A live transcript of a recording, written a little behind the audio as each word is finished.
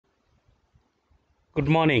Good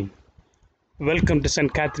morning. Welcome to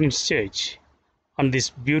St. Catherine's Church on this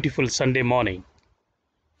beautiful Sunday morning.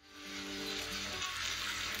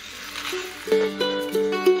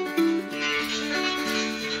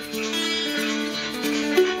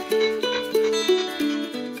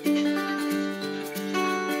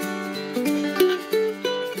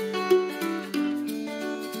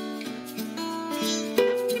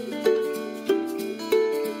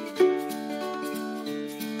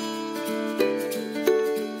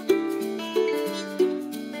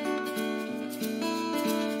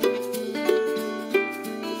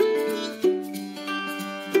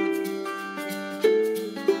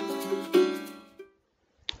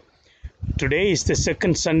 Today is the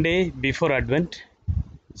second Sunday before Advent.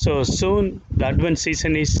 So soon the Advent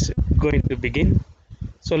season is going to begin.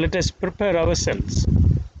 So let us prepare ourselves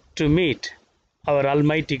to meet our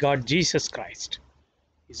Almighty God Jesus Christ.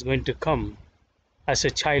 He is going to come as a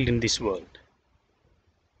child in this world.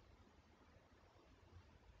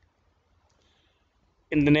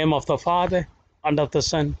 In the name of the Father, and of the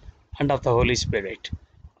Son, and of the Holy Spirit.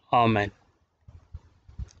 Amen.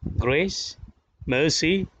 Grace,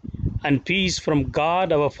 mercy, and peace from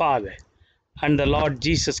God our Father and the Lord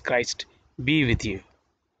Jesus Christ be with you,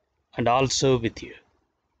 and also with you.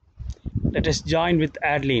 Let us join with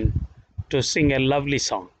Adeline to sing a lovely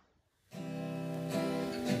song.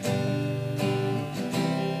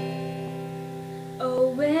 Oh,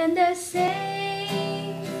 when the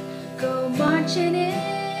saints go marching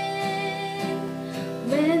in,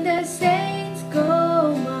 when the saints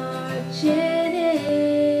go marching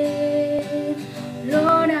in,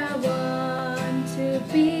 Lord, I want to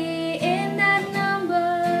be in that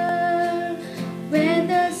number. When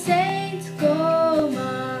the saints go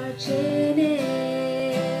marching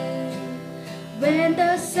in, when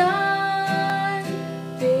the sun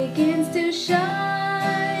begins to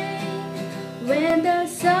shine, when the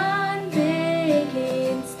sun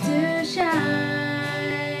begins to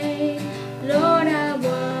shine, Lord, I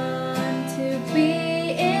want to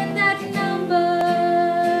be in that number.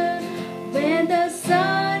 When the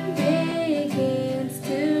sun begins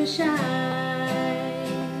to shine,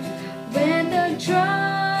 when the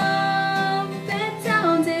trumpet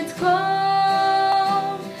sounds its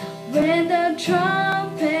call, when the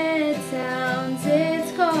trumpet sounds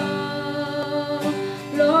its call,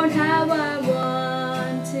 Lord, how I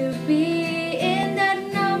want to be in that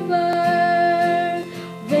number.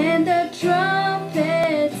 When the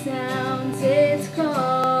trumpet sounds its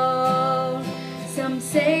call. Some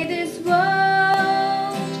say this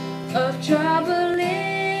world of trouble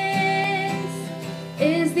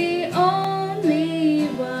is the only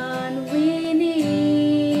one we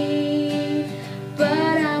need,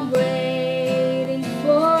 but I'm waiting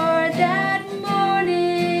for that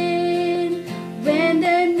morning when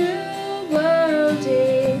the new world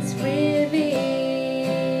is revealed.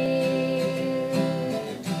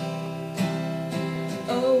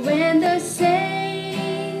 Oh, when the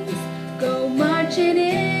saints go marching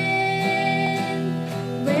in,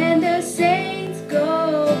 when the saints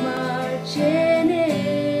go marching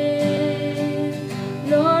in,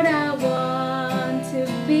 Lord, I want to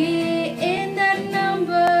be in that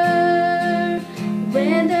number.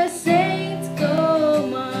 When the saints go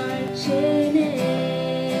marching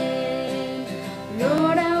in,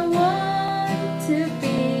 Lord, I want to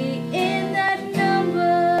be in that number.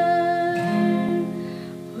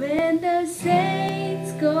 When the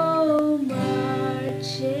saints go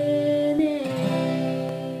marching in.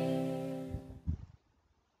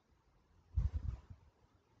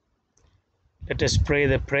 Let us pray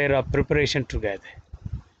the prayer of preparation together.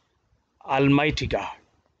 Almighty God,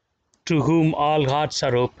 to whom all hearts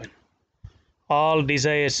are open, all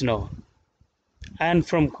desires known, and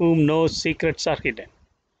from whom no secrets are hidden,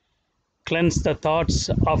 cleanse the thoughts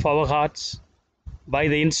of our hearts by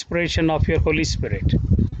the inspiration of your Holy Spirit,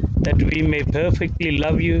 that we may perfectly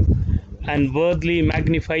love you and worthily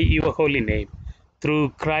magnify your holy name, through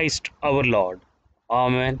Christ our Lord.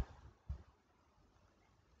 Amen.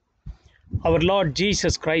 Our Lord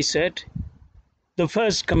Jesus Christ said, "The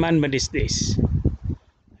first commandment is this: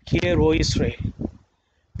 Hear, O Israel,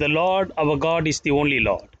 the Lord our God is the only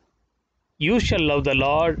Lord. You shall love the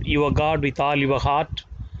Lord your God with all your heart,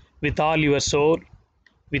 with all your soul,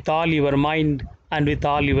 with all your mind, and with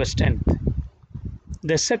all your strength.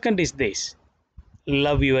 The second is this: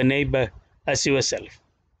 love your neighbor as yourself.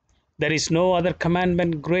 There is no other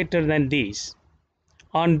commandment greater than these.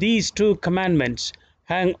 On these two commandments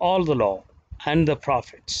hang all the law and the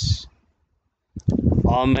prophets."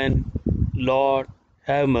 Amen. Lord,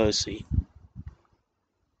 have mercy.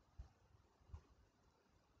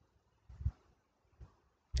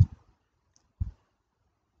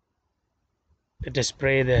 Let us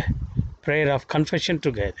pray the prayer of confession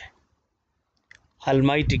together.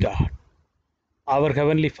 Almighty God, our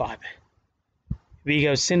Heavenly Father, we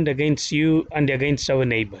have sinned against you and against our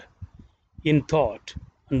neighbor, in thought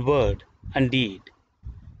and word and deed,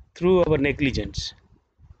 through our negligence,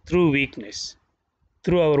 through weakness,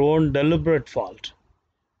 through our own deliberate fault.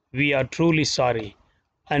 We are truly sorry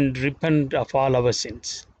and repent of all our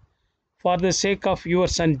sins. For the sake of your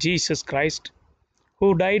Son Jesus Christ,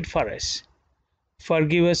 who died for us,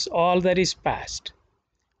 forgive us all that is past,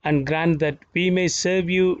 and grant that we may serve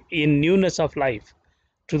you in newness of life,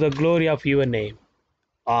 to the glory of your name.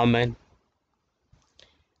 Amen.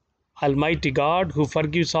 Almighty God, who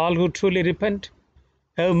forgives all who truly repent,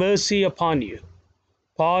 have mercy upon you,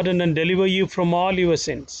 pardon and deliver you from all your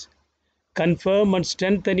sins, confirm and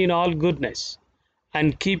strengthen in all goodness,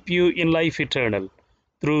 and keep you in life eternal,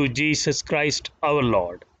 through Jesus Christ our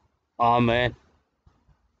Lord. Amen.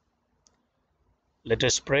 Let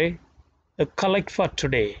us pray. A collect for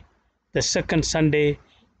today, the second Sunday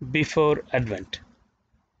before Advent.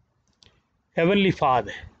 Heavenly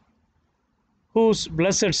Father, whose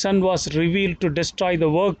blessed Son was revealed to destroy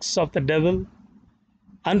the works of the devil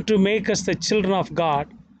and to make us the children of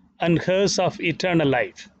God and heirs of eternal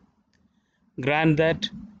life, grant that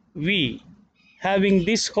we, having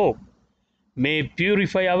this hope, may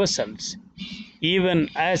purify ourselves, even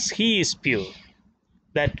as He is pure,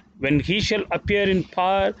 that when He shall appear in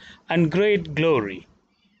power and great glory,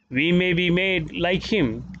 we may be made like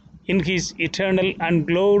Him in His eternal and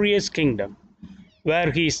glorious kingdom,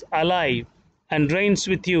 where He is alive and reigns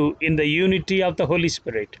with you in the unity of the Holy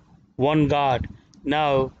Spirit, one God,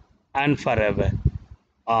 now and forever.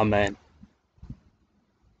 Amen.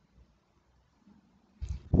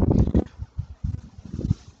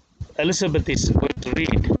 Elizabeth is going to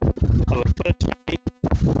read our first reading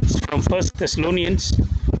from 1 Thessalonians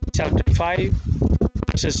chapter 5,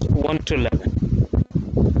 verses 1 to 11.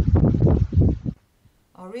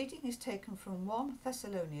 Our reading is taken from 1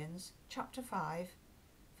 Thessalonians chapter 5,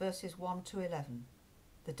 verses 1 to 11,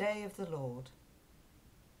 the day of the Lord.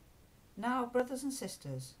 Now, brothers and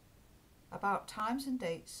sisters, about times and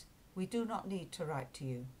dates we do not need to write to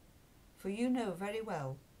you, for you know very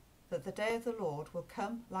well that the day of the Lord will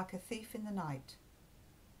come like a thief in the night.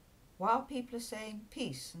 While people are saying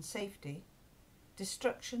peace and safety,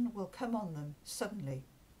 destruction will come on them suddenly,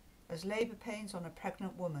 as labour pains on a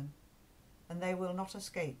pregnant woman, and they will not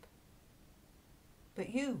escape. But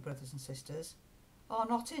you, brothers and sisters, are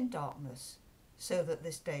not in darkness, so that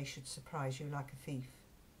this day should surprise you like a thief.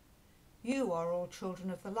 You are all children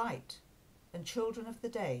of the light, and children of the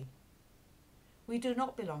day. We do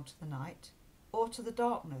not belong to the night, or to the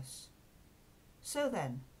darkness. So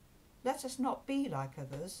then, let us not be like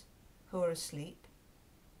others, who are asleep,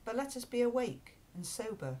 but let us be awake and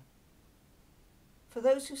sober. For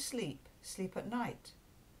those who sleep, sleep at night,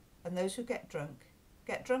 and those who get drunk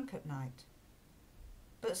at night.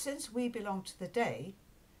 But since we belong to the day,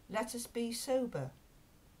 let us be sober,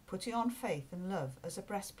 putting on faith and love as a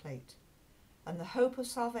breastplate, and the hope of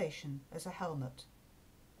salvation as a helmet.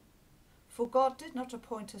 For God did not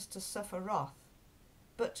appoint us to suffer wrath,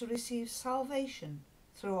 but to receive salvation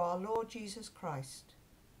through our Lord Jesus Christ.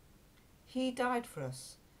 He died for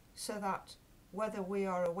us, so that, whether we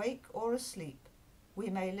are awake or asleep, we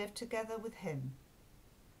may live together with Him.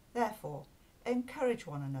 Therefore, encourage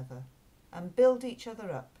one another and build each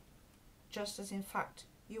other up, just as in fact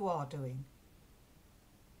you are doing.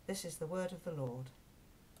 This is the word of the Lord.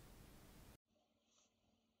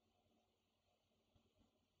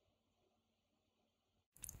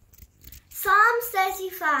 Psalms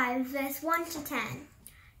 35, verse 1 to 10.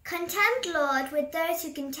 Contend, Lord, with those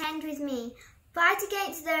who contend with me. Fight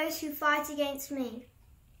against those who fight against me.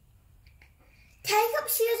 Take up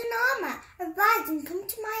shield and armour, arise and come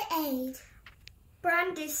to my aid.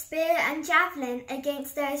 Brandish spear and javelin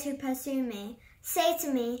against those who pursue me. Say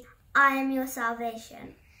to me, I am your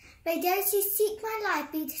salvation. May those who seek my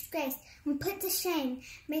life be disgraced and put to shame.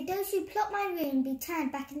 May those who plot my ruin be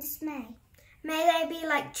turned back in dismay. May they be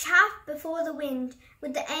like chaff before the wind,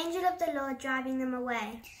 with the angel of the Lord driving them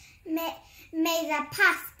away. May their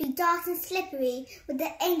paths be dark and slippery, with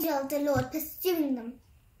the angel of the Lord pursuing them.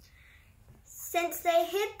 Since they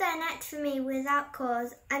hid their net for me without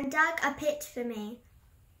cause, and dug a pit for me.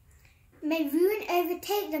 May ruin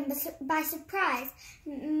overtake them by surprise.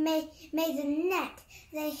 May the net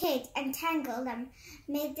they hid entangle them.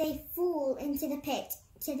 May they fall into the pit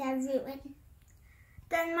to their ruin.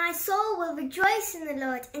 Then my soul will rejoice in the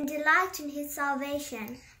Lord and delight in His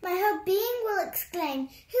salvation. My whole being will exclaim,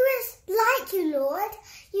 who is like you, Lord?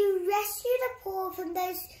 You rescue the poor from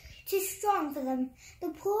those 'Tis strong for them, the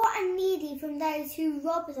poor and needy from those who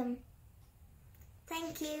rob them.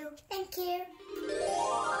 Thank you. Thank you.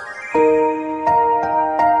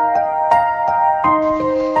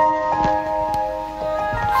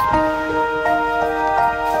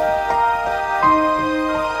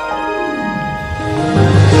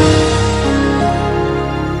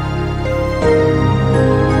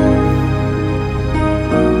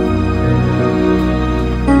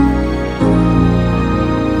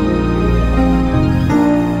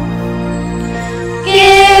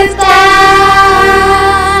 Give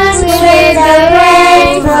thanks with a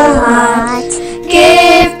grateful heart.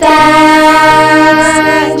 Give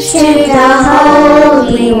thanks to the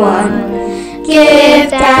Holy One. Give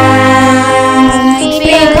thanks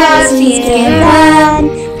because He's given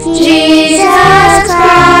Jesus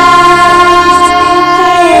Christ,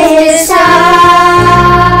 His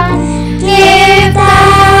Son. Give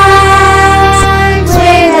thanks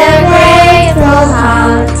with a grateful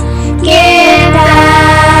heart. Give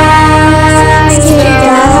thanks to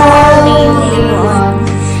the Holy One.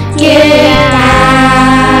 Give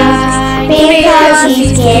thanks because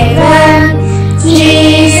He's given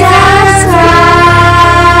Jesus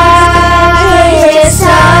Christ, His Son.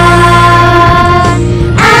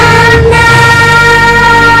 And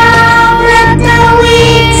now let the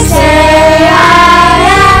weak say, I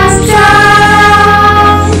am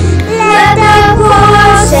strong. Let the poor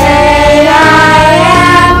say, I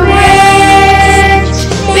am rich,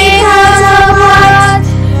 because of what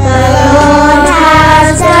the Lord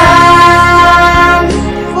has done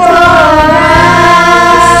for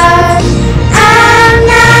us. And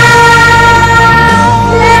now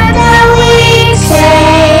let the weak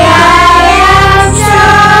say, I am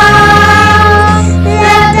strong.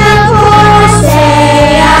 Let the poor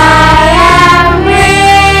say, I am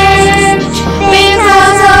rich,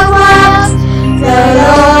 because of what the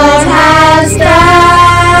Lord has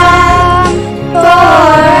done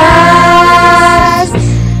for us.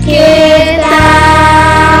 Give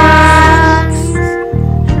thanks.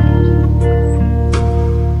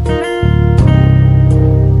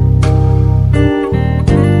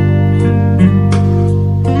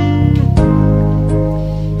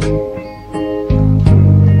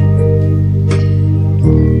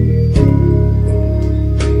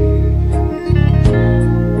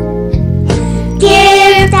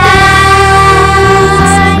 Give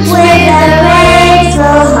thanks with a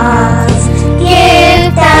grateful heart. Give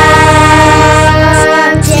thanks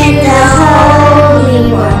to the Holy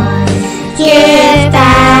One. Give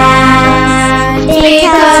thanks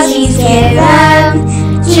because He's given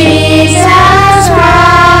Jesus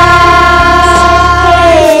Christ,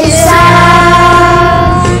 His Son.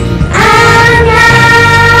 And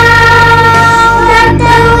now let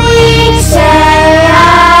the weak say, I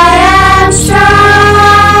am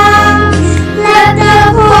strong. Let the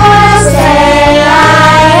poor say, I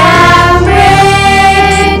am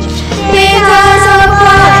rich, because of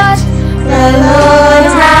what the Lord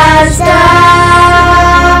has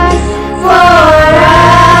done for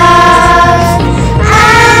us.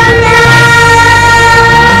 And now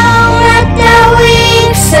let the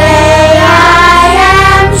weak say, I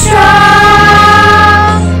am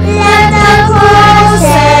strong. Let the poor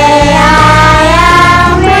say, I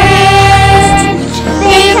am rich,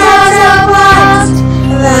 because of what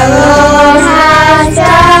the Lord has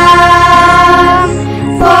done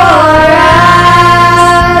for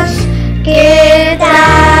us. Give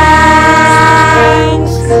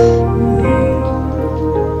thanks.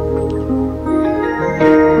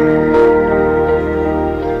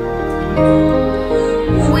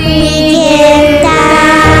 We give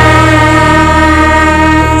thanks.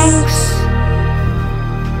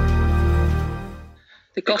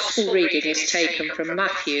 The Gospel reading is taken from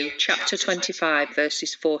Matthew chapter 25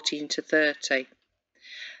 verses 14 to 30.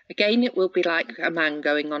 Again it will be like a man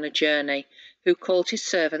going on a journey, who called his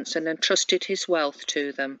servants and entrusted his wealth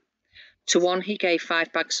to them. To one he gave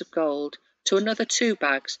 5 bags of gold, to another 2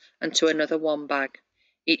 bags, and to another 1 bag,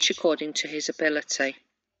 each according to his ability.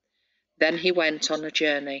 Then he went on a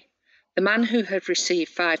journey. The man who had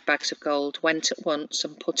received 5 bags of gold went at once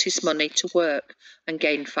and put his money to work and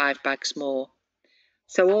gained 5 bags more.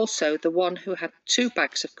 So also the one who had 2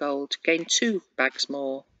 bags of gold gained 2 bags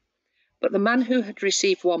more. But the man who had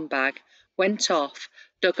received 1 bag went off,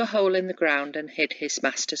 dug a hole in the ground, and hid his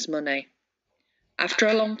master's money. After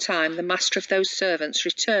a long time, the master of those servants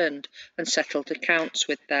returned and settled accounts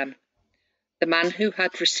with them. The man who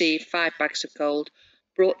had received 5 bags of gold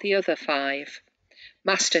brought the other 5.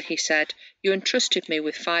 Master, he said, you entrusted me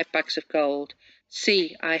with 5 bags of gold.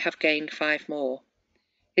 See, I have gained 5 more.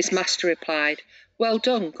 His master replied, Well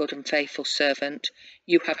done, good and faithful servant.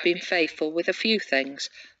 You have been faithful with a few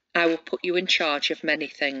things. I will put you in charge of many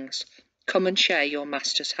things. Come and share your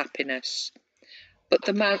master's happiness." But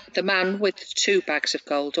the man with 2 bags of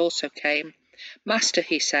gold also came. "Master,"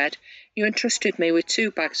 he said, "you entrusted me with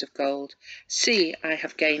 2 bags of gold. See, I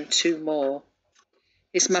have gained 2 more."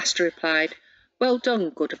 His master replied, "Well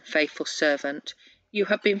done, good and faithful servant. You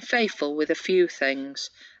have been faithful with a few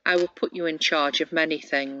things. I will put you in charge of many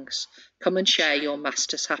things. Come and share your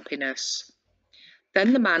master's happiness."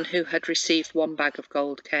 Then the man who had received 1 bag of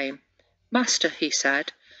gold came. "Master," he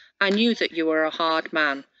said, "I knew that you were a hard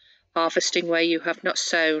man, harvesting where you have not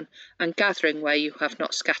sown and gathering where you have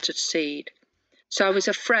not scattered seed. So I was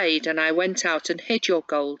afraid, and I went out and hid your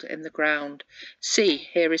gold in the ground. See,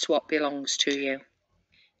 here is what belongs to you."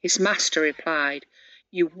 His master replied,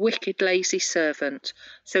 "You wicked, lazy servant,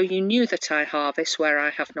 so you knew that I harvest where I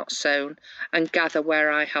have not sown and gather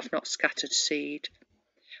where I have not scattered seed.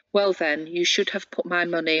 Well then, you should have put my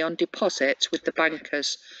money on deposit with the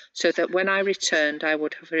bankers, so that when I returned I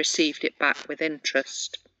would have received it back with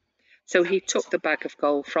interest." So he took the bag of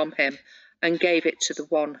gold from him and gave it to the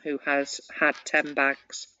one who has had 10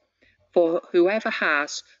 bags. For whoever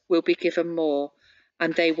has will be given more,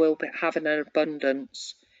 and they will have an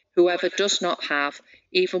abundance. Whoever does not have,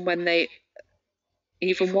 even what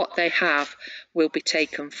they have will be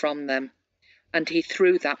taken from them. And he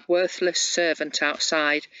threw that worthless servant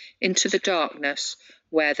outside into the darkness,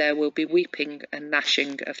 where there will be weeping and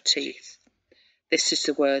gnashing of teeth. This is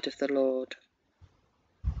the word of the Lord.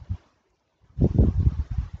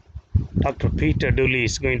 Dr. Peter Dooley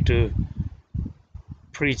is going to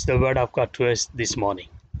preach the word of God to us this morning.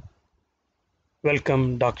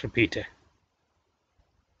 Welcome, Dr. Peter.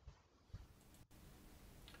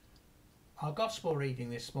 Our Gospel reading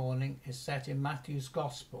this morning is set in Matthew's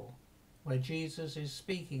Gospel, where Jesus is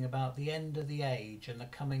speaking about the end of the age and the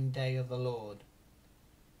coming day of the Lord.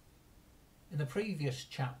 In the previous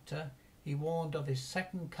chapter, he warned of his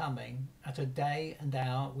second coming at a day and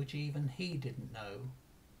hour which even he didn't know,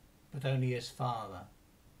 but only his Father.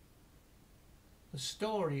 The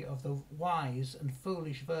story of the wise and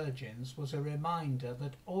foolish virgins was a reminder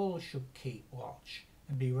that all should keep watch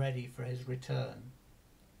and be ready for his return.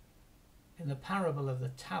 In the parable of the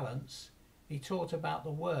talents, he taught about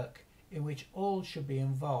the work in which all should be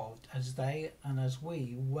involved as they and as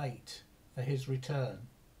we wait for his return.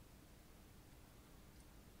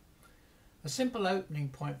 A simple opening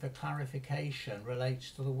point for clarification relates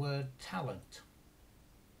to the word talent.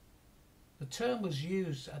 The term was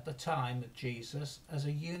used at the time of Jesus as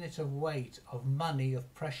a unit of weight of money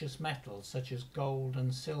of precious metals such as gold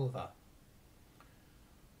and silver.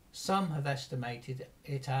 Some have estimated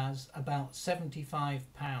it as about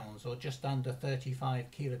 75 pounds or just under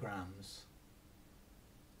 35 kilograms.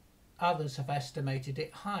 Others have estimated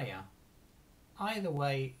it higher. Either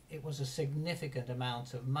way, it was a significant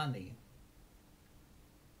amount of money.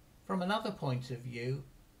 From another point of view,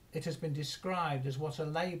 it has been described as what a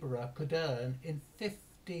labourer could earn in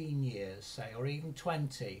 15 years, say, or even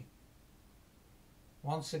 20.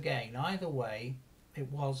 Once again, either way,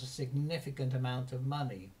 it was a significant amount of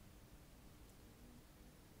money.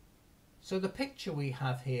 So the picture we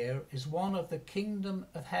have here is one of the kingdom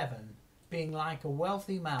of heaven being like a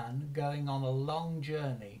wealthy man going on a long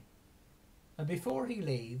journey. And before he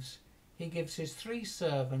leaves, he gives his 3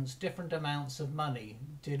 servants different amounts of money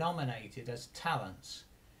denominated as talents,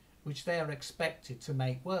 which they are expected to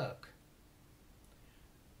make work.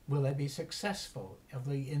 Will they be successful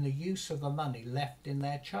in the use of the money left in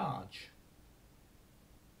their charge?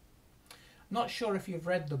 I'm not sure if you've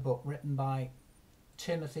read the book written by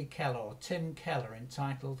Timothy Keller or Tim Keller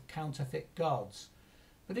entitled Counterfeit Gods,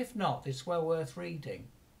 but if not, it's well worth reading.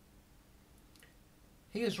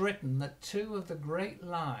 He has written that 2 of the great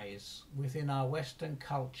lies within our Western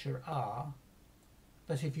culture are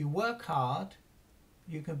that if you work hard,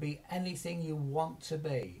 you can be anything you want to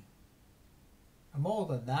be. And more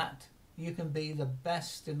than that, you can be the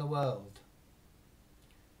best in the world.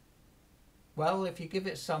 Well, if you give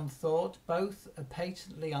it some thought, both are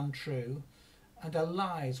patently untrue and are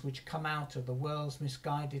lies which come out of the world's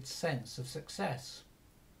misguided sense of success.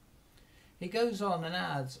 He goes on and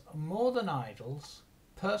adds, more than idols,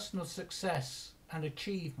 personal success and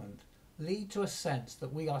achievement lead to a sense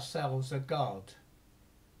that we ourselves are God.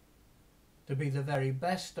 To be the very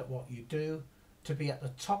best at what you do, to be at the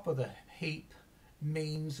top of the heap,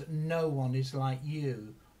 means no one is like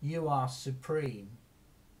you. You are supreme.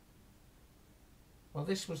 Well,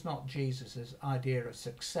 this was not Jesus' idea of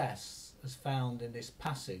success as found in this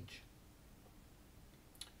passage.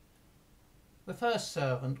 The first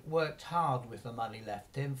servant worked hard with the money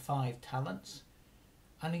left him, 5 talents.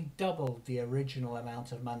 and he doubled the original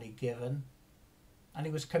amount of money given, and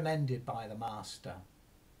he was commended by the master.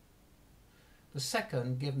 The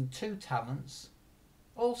second, given 2 talents,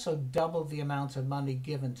 also doubled the amount of money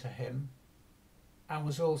given to him, and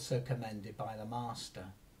was also commended by the master.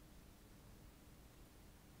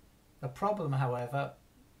 The problem, however,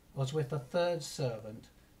 was with the third servant,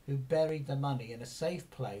 who buried the money in a safe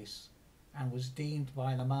place and was deemed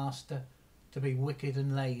by the master to be wicked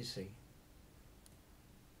and lazy.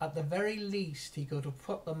 At the very least, he could have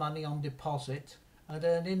put the money on deposit and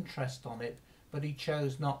earned interest on it, but he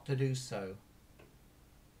chose not to do so.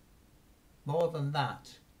 More than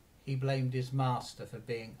that, he blamed his master for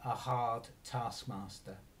being a hard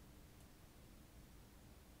taskmaster.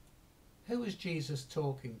 Who was Jesus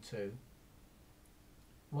talking to?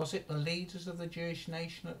 Was it the leaders of the Jewish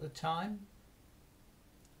nation at the time?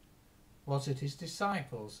 Was it his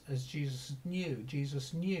disciples, as Jesus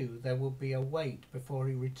knew there would be a wait before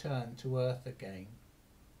he returned to earth again?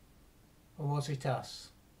 Or was it us?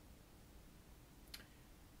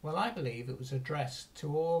 Well, I believe it was addressed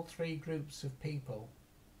to all 3 groups of people.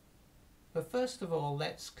 But first of all,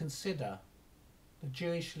 let's consider the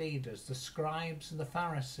Jewish leaders, the scribes and the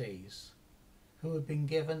Pharisees, who had been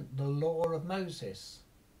given the law of Moses.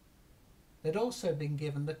 They'd also been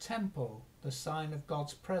given the temple, the sign of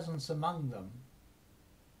God's presence among them.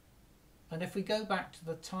 And if we go back to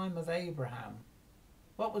the time of Abraham,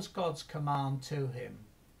 what was God's command to him?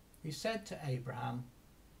 He said to Abraham,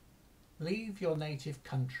 "Leave your native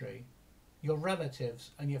country, your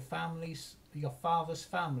relatives and your father's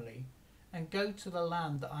family, and go to the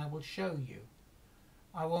land that I will show you.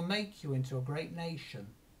 I will make you into a great nation.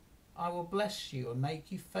 I will bless you and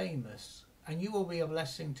make you famous, and you will be a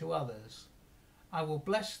blessing to others. I will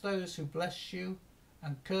bless those who bless you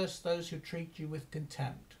and curse those who treat you with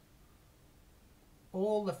contempt.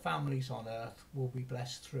 All the families on earth will be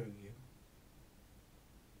blessed through you."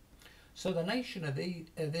 So the nation of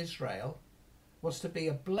Israel was to be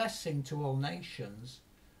a blessing to all nations,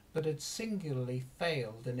 but had singularly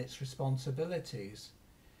failed in its responsibilities.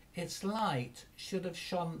 Its light should have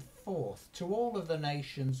shone forth to all of the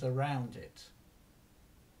nations around it.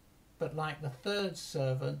 But like the third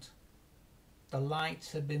servant, the light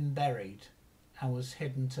had been buried and was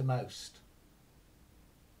hidden to most.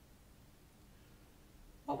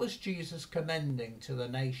 What was Jesus commending to the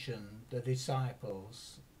nation, the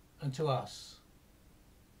disciples, and to us?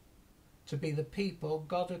 To be the people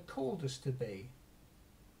God had called us to be.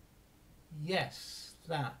 Yes,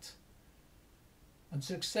 that. And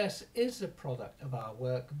success is a product of our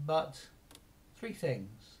work, but 3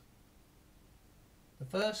 things. The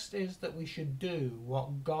first is that we should do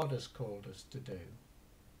what God has called us to do.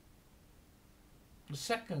 The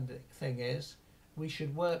second thing is we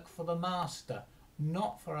should work for the Master,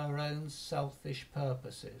 not for our own selfish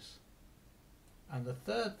purposes. And the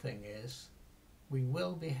third thing is we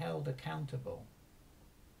will be held accountable.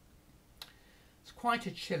 It's quite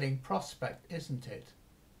a chilling prospect, isn't it?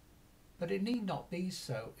 But it need not be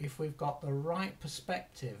so if we've got the right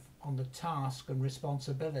perspective on the task and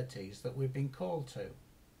responsibilities that we've been called to.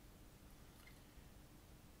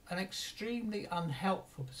 An extremely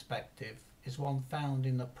unhelpful perspective is one found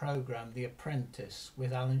in the programme The Apprentice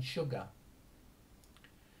with Alan Sugar.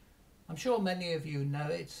 I'm sure many of you know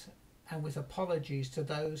it, and with apologies to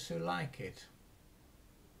those who like it.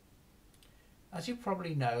 As you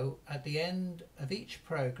probably know, at the end of each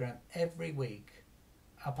programme every week,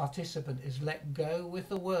 a participant is let go with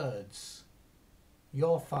the words,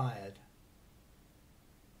 "You're fired."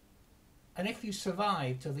 And if you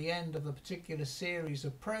survive to the end of a particular series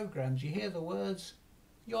of programmes, you hear the words,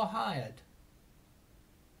 "You're hired."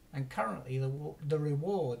 And currently the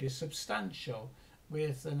reward is substantial,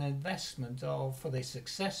 with an investment of, for the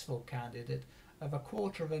successful candidate, of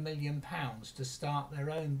 £250,000 to start their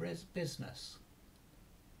own business.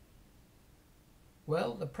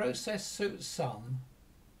 Well, the process suits some,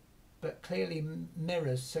 but clearly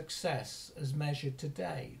mirrors success as measured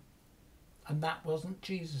today. And that wasn't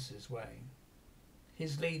Jesus' way.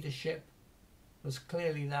 His leadership was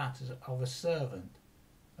clearly that of a servant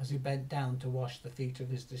as he bent down to wash the feet of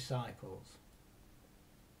his disciples.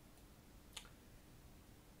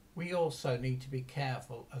 We also need to be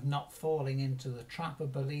careful of not falling into the trap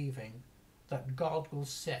of believing that God will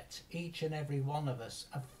set each and every one of us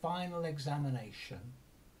a final examination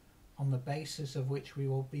on the basis of which we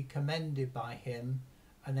will be commended by him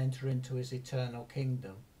and enter into his eternal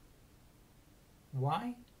kingdom.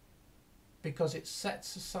 Why? Because it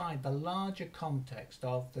sets aside the larger context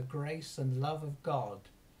of the grace and love of God,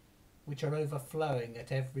 which are overflowing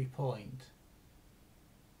at every point.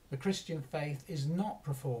 The Christian faith is not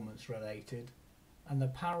performance related, and the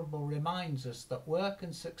parable reminds us that work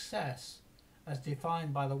and success, as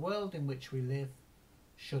defined by the world in which we live,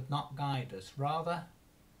 should not guide us. Rather,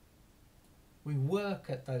 we work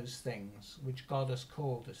at those things which God has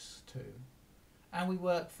called us to, and we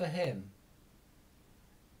work for Him.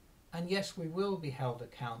 And yes, we will be held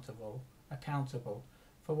accountable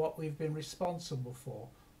for what we've been responsible for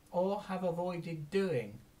or have avoided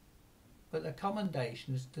doing, but the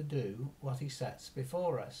commendation is to do what He sets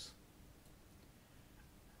before us.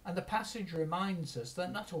 And the passage reminds us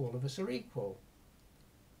that not all of us are equal.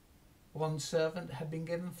 One servant had been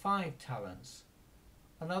given 5 talents,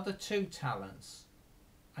 another 2 talents,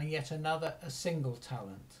 and yet another a single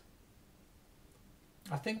talent.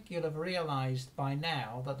 I think you'll have realised by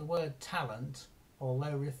now that the word talent,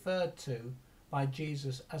 although referred to by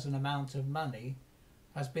Jesus as an amount of money,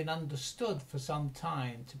 has been understood for some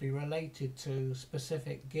time to be related to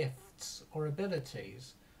specific gifts or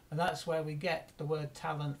abilities, and that's where we get the word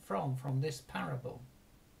talent from this parable.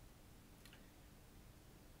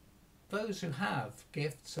 Those who have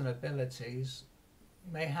gifts and abilities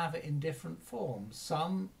may have it in different forms.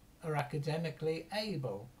 Some are academically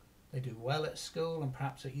able. They do well at school and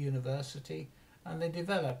perhaps at university, and they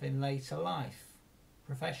develop in later life,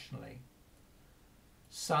 professionally.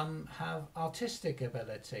 Some have artistic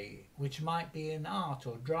ability, which might be in art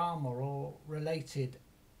or drama or related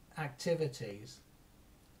activities.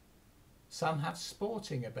 Some have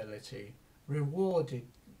sporting ability, rewarded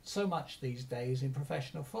so much these days in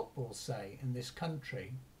professional football, say, in this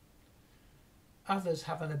country. Others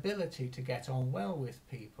have an ability to get on well with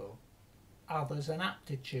people. Others an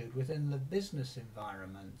aptitude within the business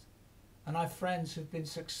environment. And I've friends who've been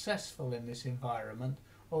successful in this environment,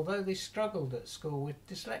 although they struggled at school with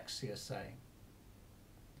dyslexia, say.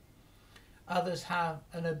 Others have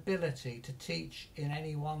an ability to teach in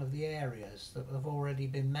any one of the areas that have already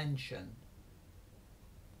been mentioned.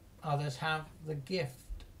 Others have the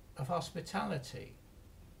gift of hospitality.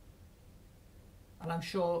 And I'm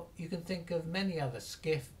sure you can think of many other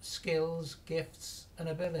skills, gifts and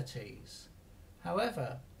abilities.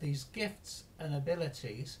 However, these gifts and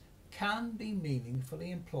abilities can be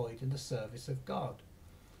meaningfully employed in the service of God.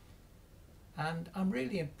 And I'm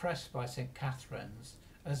really impressed by St. Catherine's,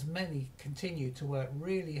 as many continue to work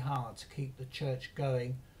really hard to keep the church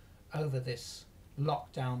going over this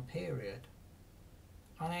lockdown period.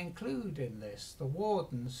 And I include in this the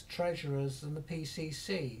wardens, treasurers and the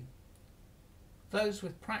PCC, those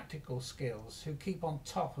with practical skills who keep on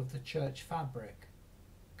top of the church fabric,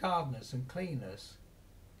 gardeners and cleaners,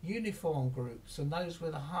 uniform groups and those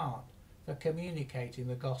with a heart for communicating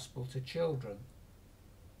the gospel to children,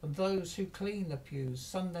 and those who clean the pews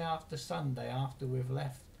Sunday after we've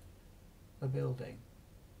left the building.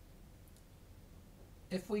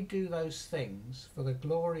 If we do those things for the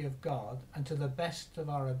glory of God and to the best of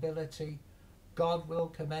our ability, God will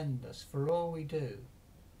commend us for all we do.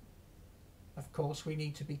 Of course, we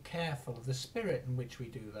need to be careful of the spirit in which we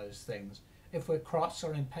do those things. If we're cross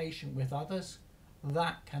or impatient with others,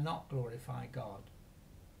 that cannot glorify God.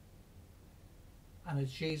 And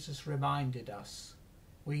as Jesus reminded us,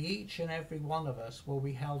 we each and every one of us will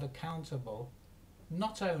be held accountable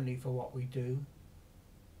not only for what we do,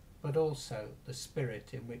 but also the spirit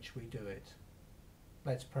in which we do it.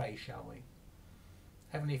 Let's pray, shall we?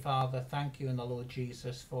 Heavenly Father, thank you in the Lord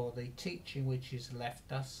Jesus for the teaching which He's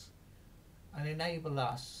left us, and enable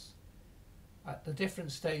us at the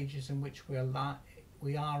different stages in which we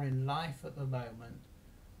are in life at the moment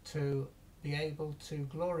to be able to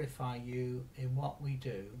glorify you in what we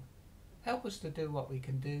do. Help us to do what we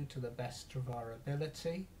can do to the best of our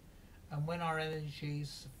ability, and when our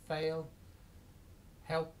energies fail,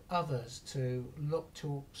 help others to look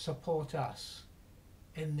to support us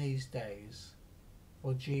in these days.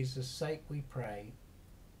 For Jesus' sake we pray.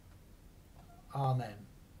 Amen.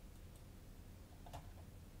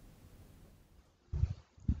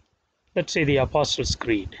 Let's say the Apostles'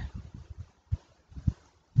 Creed.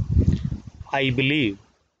 I believe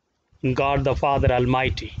in God the Father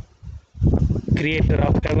Almighty, creator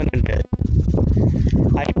of heaven and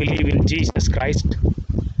earth. I believe in Jesus Christ,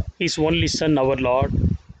 His only Son, our Lord,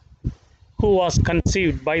 who was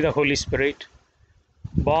conceived by the Holy Spirit,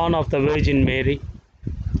 born of the Virgin Mary,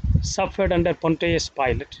 suffered under Pontius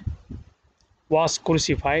Pilate, was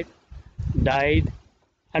crucified, died,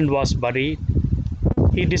 and was buried.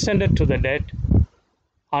 He descended to the dead.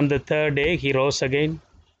 On the third day He rose again.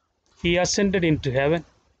 He ascended into heaven.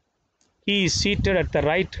 He is seated at the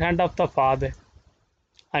right hand of the Father,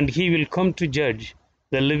 and He will come to judge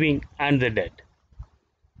the living and the dead.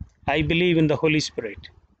 I believe in the Holy Spirit,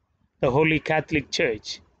 the Holy Catholic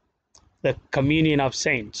Church, the communion of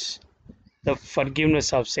saints, the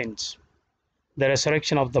forgiveness of sins, the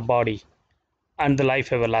resurrection of the body, and the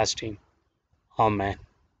life everlasting. Amen.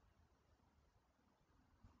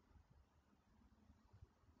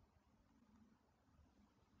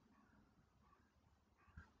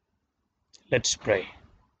 Let's pray.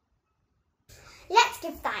 Let's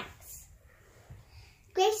give thanks.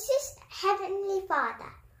 Gracious Heavenly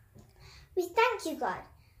Father, we thank you, God,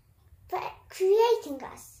 for creating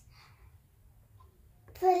us,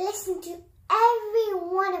 for listening to every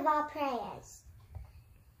one of our prayers.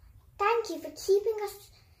 Thank you for keeping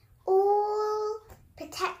us all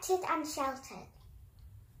protected and sheltered.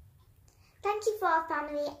 Thank you for our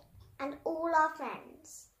family and all our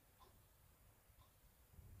friends.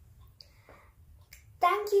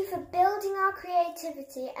 Thank you for building our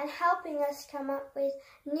creativity and helping us come up with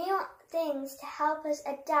new things to help us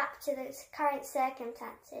adapt to the current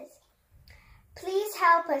circumstances. Please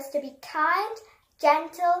help us to be kind,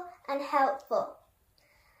 gentle, and helpful.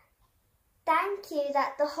 Thank you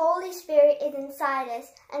that the Holy Spirit is inside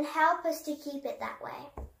us and help us to keep it that way.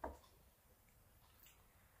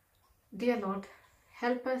 Dear Lord,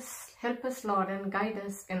 help us, Lord, and guide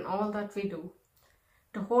us in all that we do,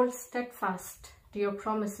 to hold steadfast to your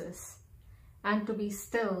promises, and to be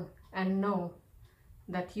still and know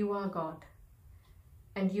that you are God,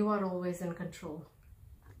 and you are always in control.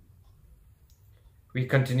 We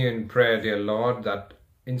continue in prayer, dear Lord, that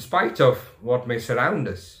in spite of what may surround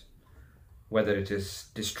us, whether it is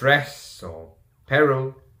distress or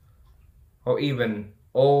peril, or even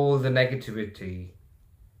all the negativity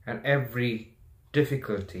and every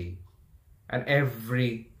difficulty and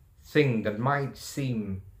everything that might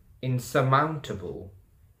seem insurmountable,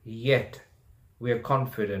 yet we are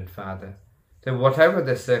confident, Father, that whatever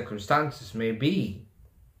the circumstances may be,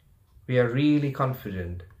 we are really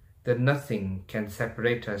confident that nothing can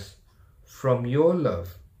separate us from your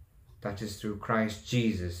love, that is through Christ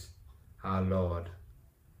Jesus, our Lord.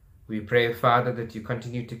 We pray, Father, that you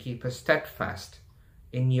continue to keep us steadfast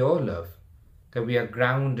in your love, that we are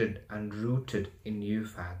grounded and rooted in you,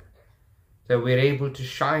 Father, that we are able to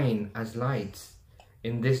shine as lights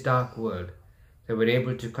in this dark world, that we're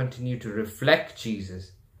able to continue to reflect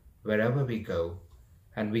Jesus wherever we go,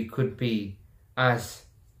 and we could be as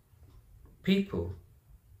people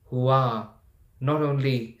who are not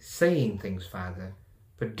only saying things, Father,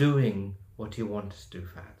 but doing what you want us to do,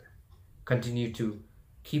 Father. Continue to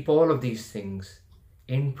keep all of these things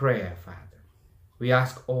in prayer, Father. We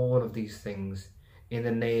ask all of these things in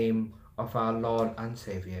the name of our Lord and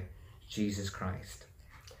Saviour, Jesus Christ.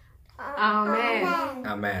 Amen.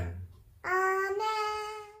 Amen. Amen.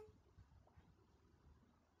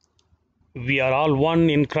 We are all one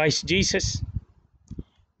in Christ Jesus.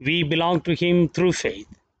 We belong to him through faith.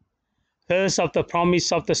 Heirs of the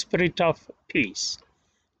promise of the Spirit of peace.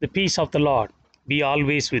 The peace of the Lord be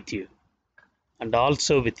always with you, and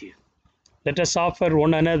also with you. Let us offer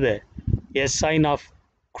one another a sign of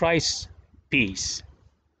Christ's peace.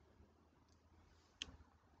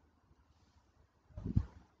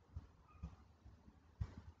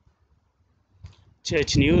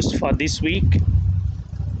 Church news for this week.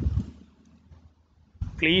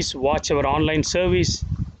 Please watch our online service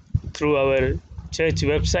through our church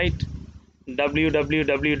website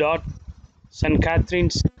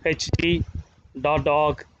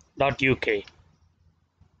www.stcatherineshg.org.uk.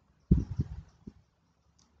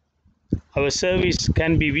 Our service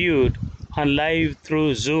can be viewed on live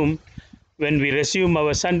through Zoom. When we resume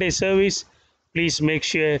our Sunday service, please make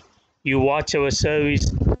sure you watch our service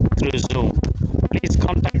through Zoom. Please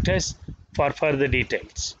contact us for further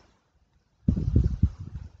details.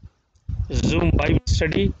 Zoom Bible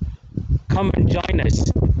study. Come and join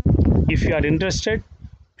us. If you are interested,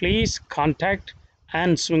 please contact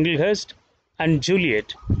Anne Swinglehurst and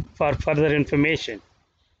Juliet for further information.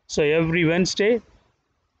 So every Wednesday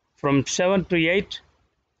from 7 to 8,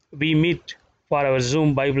 we meet for our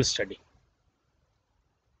Zoom Bible study.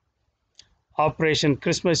 Operation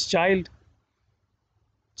Christmas Child.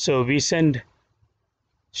 So we send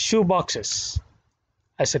shoe boxes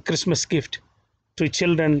as a Christmas gift to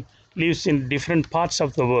children lives in different parts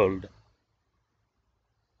of the world.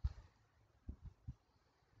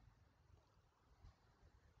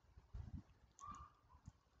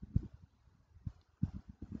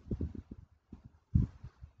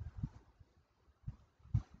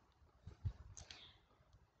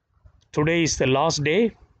 Today is the last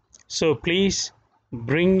day, so please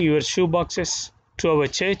bring your shoe boxes to our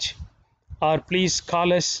church, or please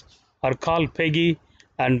call us or call Peggy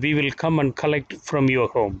and we will come and collect from your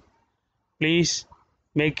home. Please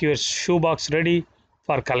make your shoebox ready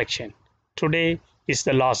for collection. Today is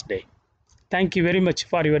the last day. Thank you very much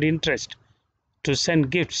for your interest to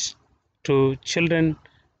send gifts to children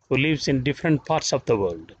who lives in different parts of the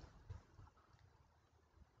world.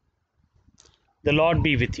 The Lord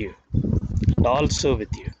be with you and also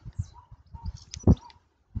with you.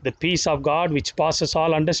 The peace of God which passes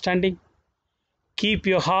all understanding, keep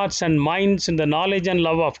your hearts and minds in the knowledge and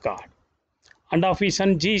love of God and of His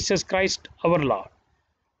Son Jesus Christ our Lord.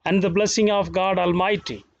 And the blessing of God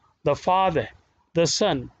Almighty, the Father, the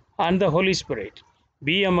Son, and the Holy Spirit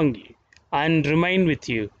be among you and remain with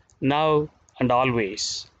you now and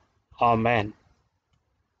always. Amen.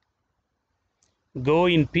 Go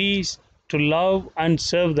in peace to love and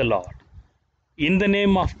serve the Lord. In the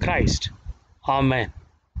name of Christ. Amen.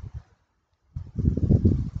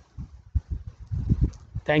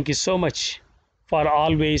 Thank you so much for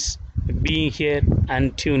always being here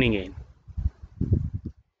and tuning in.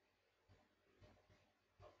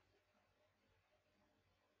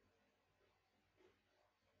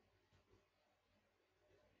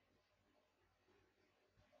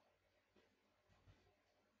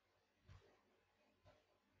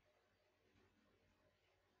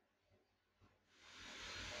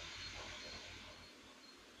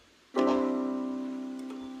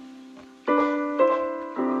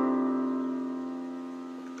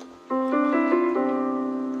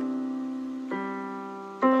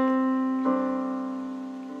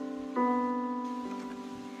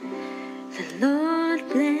 The Lord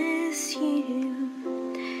bless you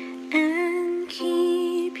and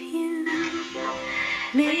keep you.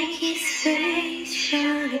 Make His face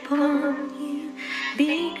shine upon you.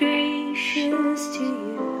 Be gracious to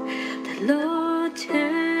you. The Lord